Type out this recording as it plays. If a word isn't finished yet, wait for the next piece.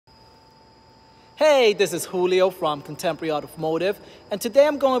Hey, this is Julio from Contemporary Automotive, and today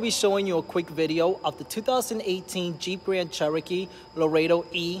I'm going to be showing you a quick video of the 2018 Jeep Grand Cherokee Laredo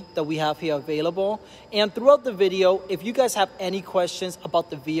E that we have here available. And throughout the video, if you guys have any questions about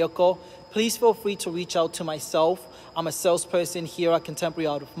the vehicle, please feel free to reach out to myself. I'm a salesperson here at Contemporary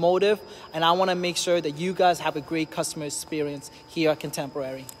Automotive, and I want to make sure that you guys have a great customer experience here at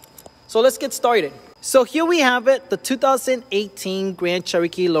Contemporary. So let's get started. So here we have it, the 2018 Grand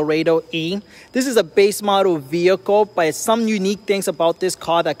Cherokee Laredo E. This is a base model vehicle, but some unique things about this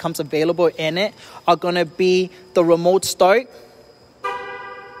car that comes available in it are going to be the remote start.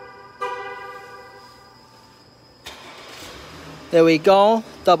 There we go.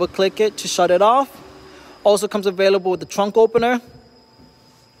 Double click it to shut it off. Also comes available with the trunk opener.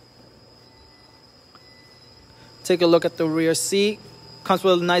 Take a look at the rear seat. Comes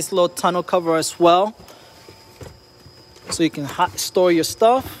with a nice little tonneau cover as well, so you can store your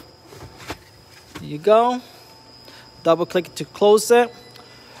stuff. There you go. Double click it to close it.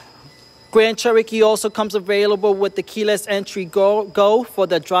 Grand Cherokee also comes available with the keyless entry go for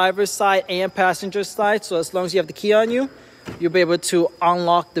the driver's side and passenger side. So as long as you have the key on you, you'll be able to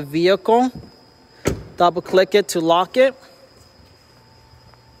unlock the vehicle. Double click it to lock it.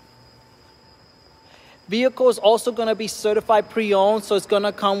 Vehicle is also going to be certified pre-owned, so it's going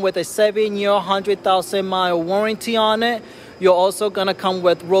to come with a 7-year, 100,000-mile warranty on it. You're also going to come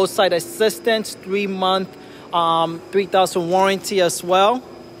with roadside assistance, 3-month, 3,000 warranty as well.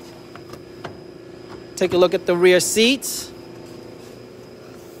 Take a look at the rear seats.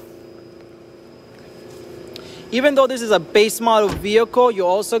 Even though this is a base model vehicle, you're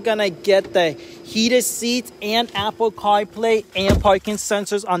also going to get the heated seats and Apple CarPlay and parking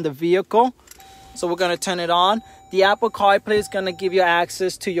sensors on the vehicle. So we're going to turn it on. The Apple CarPlay is going to give you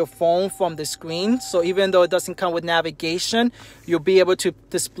access to your phone from the screen. So even though it doesn't come with navigation, you'll be able to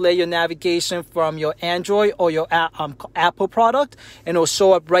display your navigation from your Android or your Apple product, and it'll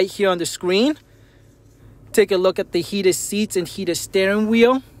show up right here on the screen. Take a look at the heated seats and heated steering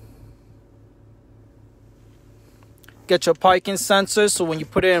wheel. Get your parking sensors, so when you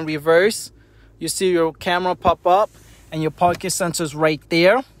put it in reverse, you see your camera pop up and your parking sensors right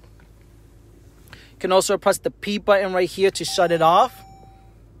there. You can also press the P button right here to shut it off.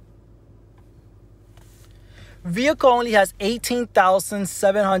 Vehicle only has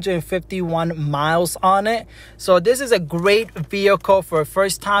 18,751 miles on it. So this is a great vehicle for a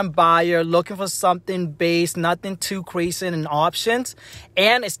first-time buyer looking for something base, nothing too crazy in options.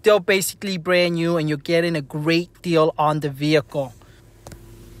 And it's still basically brand new, and you're getting a great deal on the vehicle.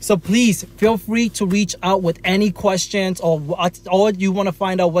 So please feel free to reach out with any questions or you want to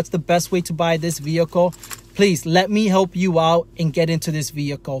find out what's the best way to buy this vehicle. Please let me help you out and get into this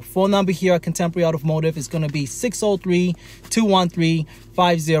vehicle. Phone number here at Contemporary Automotive is going to be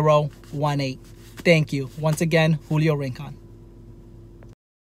 603-213-5018. Thank you. Once again, Julio Rincon.